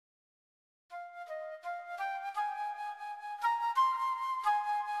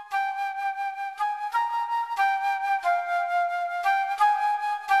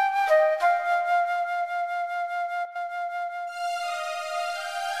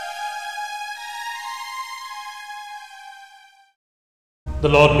The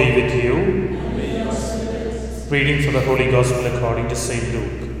Lord be with you. Reading from the Holy Gospel according to St.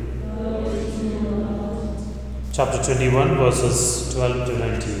 Luke. Chapter 21, verses 12 to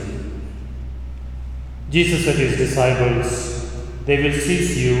 19. Jesus said to his disciples, "They will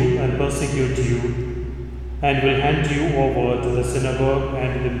seize you and persecute you, and will hand you over to the synagogue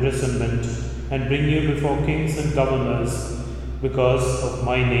and imprisonment, and bring you before kings and governors because of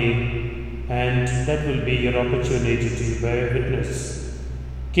my name, and that will be your opportunity to bear witness.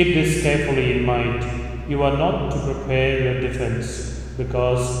 Keep this carefully in mind. You are not to prepare your defense,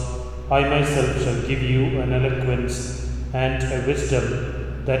 because I myself shall give you an eloquence and a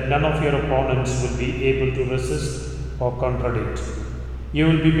wisdom that none of your opponents will be able to resist or contradict. You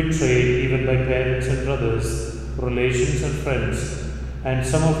will be betrayed even by parents and brothers, relations and friends, and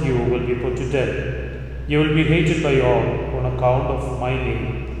some of you will be put to death. You will be hated by all on account of my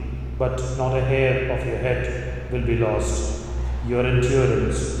name, but not a hair of your head will be lost. Your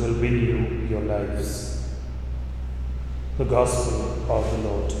endurance will win you your lives." The Gospel of the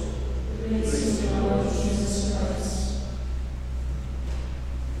Lord. Praise to the Lord Jesus Christ.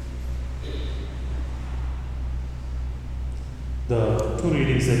 The two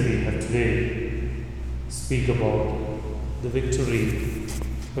readings that we have today speak about the victory,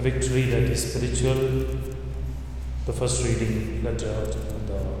 a victory that is spiritual. The first reading, letter in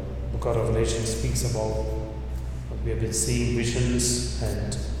the book of Revelation, speaks about we have been seeing visions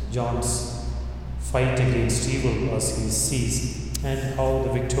and John's fight against evil as he sees, and how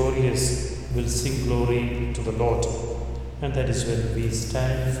the victorious will sing glory to the Lord. And that is when we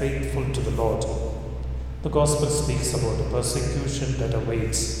stand faithful to the Lord. The Gospel speaks about the persecution that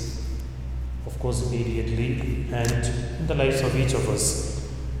awaits, of course, immediately, and in the lives of each of us.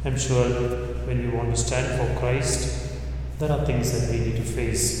 I'm sure when we want to stand for Christ, there are things that we need to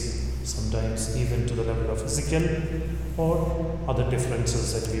face, sometimes even to the level of physical or other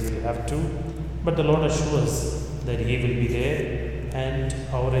differences that we will have to. But the Lord assures that He will be there, and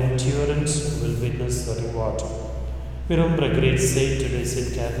our endurance will witness the reward. We remember a great saint today,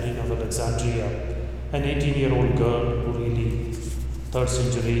 St. Catherine of Alexandria, an 18-year-old girl who really, 3rd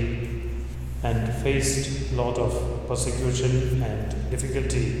century, and faced a lot of persecution and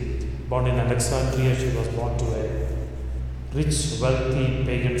difficulty. Born in Alexandria, she was born to a rich, wealthy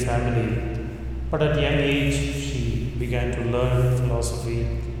pagan family, but at a young age she began to learn philosophy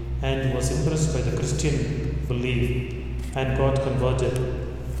and was impressed by the Christian belief and got converted.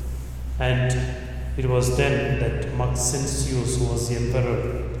 And it was then that Maxentius, who was the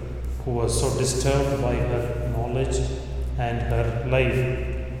emperor, who was so disturbed by her knowledge and her life,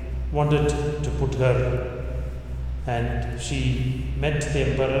 wanted to put her, and she met the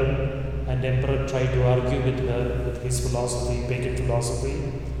emperor, and the emperor tried to argue with her with his philosophy, pagan philosophy,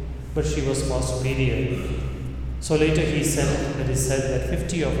 but she was far superior. So later it is said that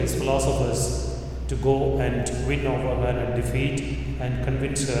 50 of his philosophers to go and win over her and defeat and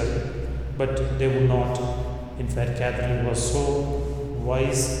convince her, but they would not. In fact, Catherine was so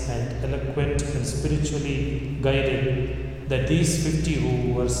wise and eloquent and spiritually guided that these 50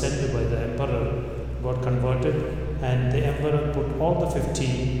 who were sent by the emperor got converted, and the emperor put all the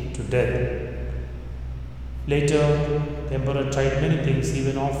 50 to death. Later, the emperor tried many things,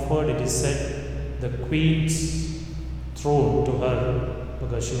 even offered, it is said, the queen's throne to her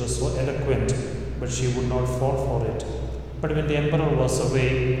because she was so eloquent, but she would not fall for it. But when the emperor was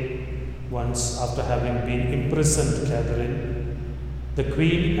away, once after having been imprisoned, Catherine, the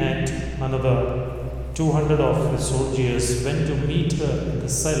queen and another 200 of his soldiers went to meet her in the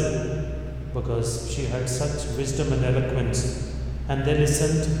cell, because she had such wisdom and eloquence, and they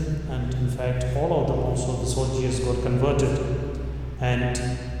listened, and in fact all of them, also the soldiers, got converted, and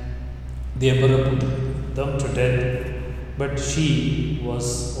the emperor put them to death. But she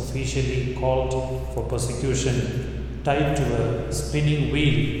was officially called for persecution, tied to a spinning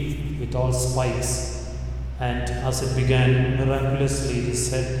wheel with all spikes, and as it began, miraculously it is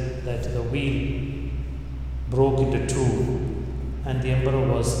said that the wheel broke into two, and the emperor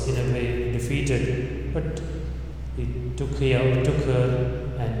was in a way defeated, but he took her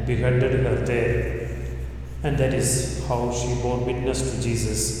and beheaded her there. And that is how she bore witness to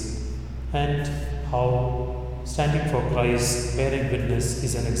Jesus, and how standing for Christ, bearing witness,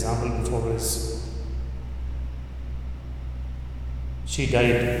 is an example before us. She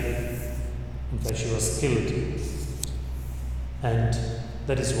died, in fact she was killed, and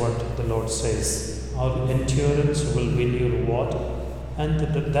that is what the Lord says. Our endurance will win you reward, and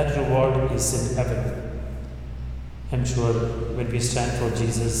that reward is in heaven. I'm sure when we stand for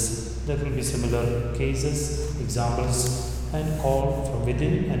Jesus, there will be similar cases, examples, and call from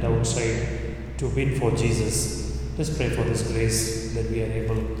within and outside to win for Jesus. Let's pray for this grace that we are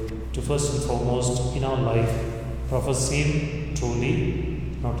able to first and foremost in our life profess Him truly,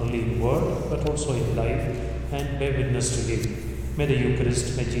 not only in word but also in life, and bear witness to Him. May the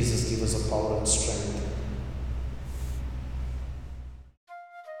Eucharist, may Jesus give us a power and strength.